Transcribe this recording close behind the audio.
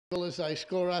As they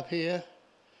score up here.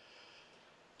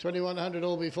 2100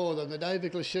 all before them. The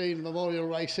David GLASHEEN Memorial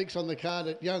Race 6 on the card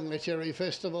at Young, the Cherry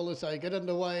Festival, as they get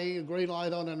underway. Green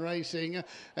light on and racing.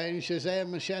 And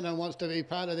Shazam Shannon wants to be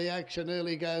part of the action.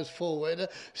 Early goes forward.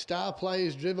 Star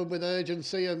Plays driven with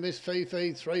urgency, and Miss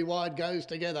Fifi 3 wide goes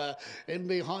together. In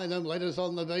behind them, Letters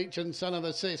on the Beach and Son of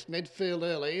Assist. Midfield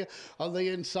early. On the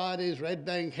inside is Red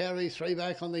Bank Harry, 3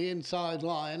 back on the inside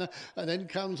line. And then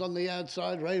comes on the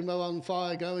outside Rainbow on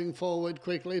Fire going forward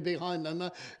quickly. Behind them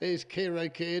is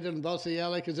Kira Kid. And Bossy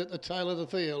Alec is at the tail of the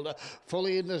field,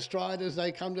 fully in the stride as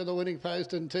they come to the winning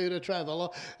post and 2 to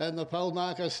travel. And the pole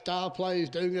marker Star Plays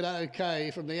doing it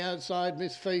okay. From the outside,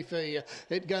 Miss Fifi.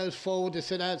 It goes forward to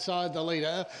sit outside the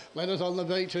leader. Letters on the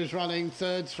Beach is running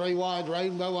third, 3 wide,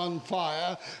 Rainbow on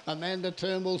Fire. Amanda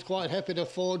Turnbull's quite happy to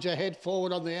forge ahead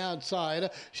forward on the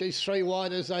outside. She's 3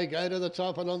 wide as they go to the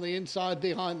top, and on the inside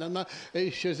behind them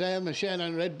is Shazam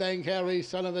Shannon, Red Bank Harry,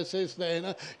 Son of Assist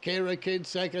then. Kira Kid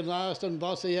second last, and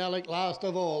Bossy Alec last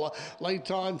of all. Lead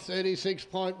time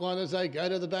 36.1 as they go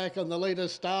to the back, on the leader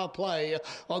Star Play.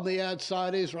 On the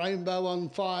outside is Rainbow on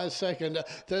Fire second.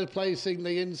 Third placing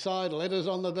the inside, Letters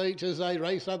on the Beach as they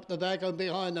race up the back, and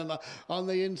behind them on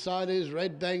the inside is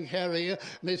Red Bank Harry.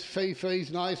 Miss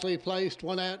Fifi's nicely placed,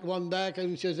 1 out, 1 back,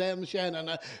 and Shazam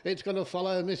Shannon. It's going to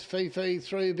follow Miss Fifi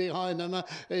through. Behind them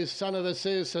is Son of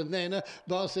Assist, and then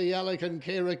Bossy Alec and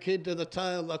Kira Kid to the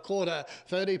tail, the quarter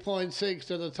 30.6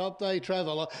 to the top they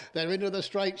travel. They're into the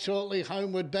straight shortly,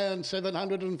 homeward bound,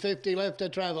 750 left to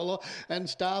travel, and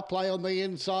Star Play on the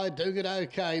inside doing it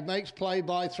okay, makes play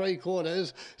by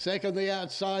 3/4. Second the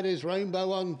outside is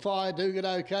Rainbow on Fire doing it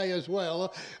okay as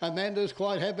well. Amanda's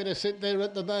quite happy to sit there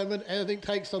at the moment. Anything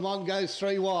takes them on, goes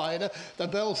 3 wide. The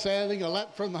bell sounding a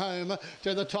lap from home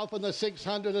to the top in the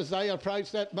 600 as they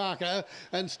approach that marker,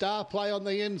 and Star Play on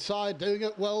the inside doing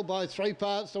it well by 3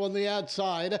 parts. So on the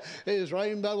outside is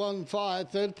Rainbow on Fire,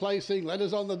 third placing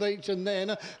Letters on the Beach, and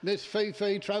then Miss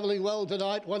Fifi travelling well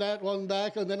tonight, 1 out, 1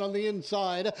 back. And then on the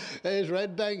inside is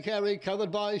Red Bank Harry,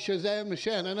 covered by Shazam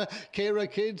Shannon,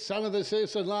 Kira Kid, Son of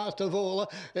Assist, and last of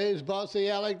all is Bossy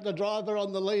Alec, the driver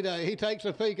on the leader. He takes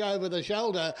a peek over the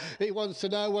shoulder. He wants to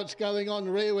know what's going on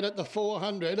rearward at the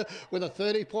 400 with a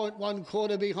 30.1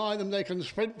 quarter behind them. They can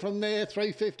sprint from there,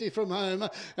 350 from home,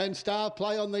 and Star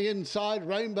Play on the inside,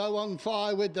 Rainbow on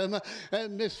Fire with them,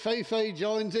 and Miss Fifi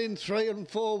joins in 3 and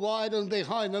 4 wide, and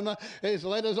behind them is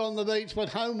Letters on the Beach, but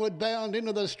homeward bound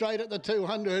into the straight at the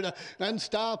 200, and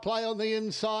Star Play on the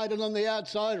inside, and on the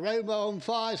outside Rainbow on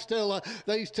Fire still.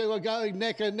 These two are going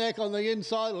neck and neck on the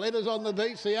inside. Letters on the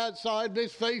Beach, the outside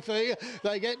Miss Fifi.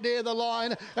 They get near the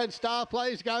line, and Star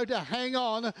Play's going to hang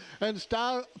on, and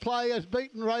Star Play has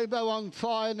beaten Rainbow on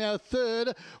Fire. Now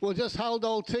third will just hold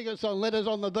all tickets on Letters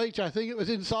on the Beach. I think it was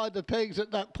inside the pegs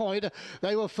at that point.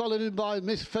 They were followed in by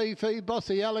Miss Fifi.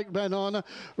 Bossy Alec ran on.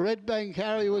 Red Bank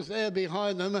Harry was there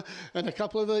behind them, and a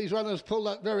couple of these runners pulled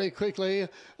up very quickly,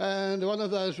 and one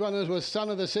of those runners was Son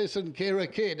of Assist and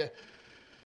Kira Kid.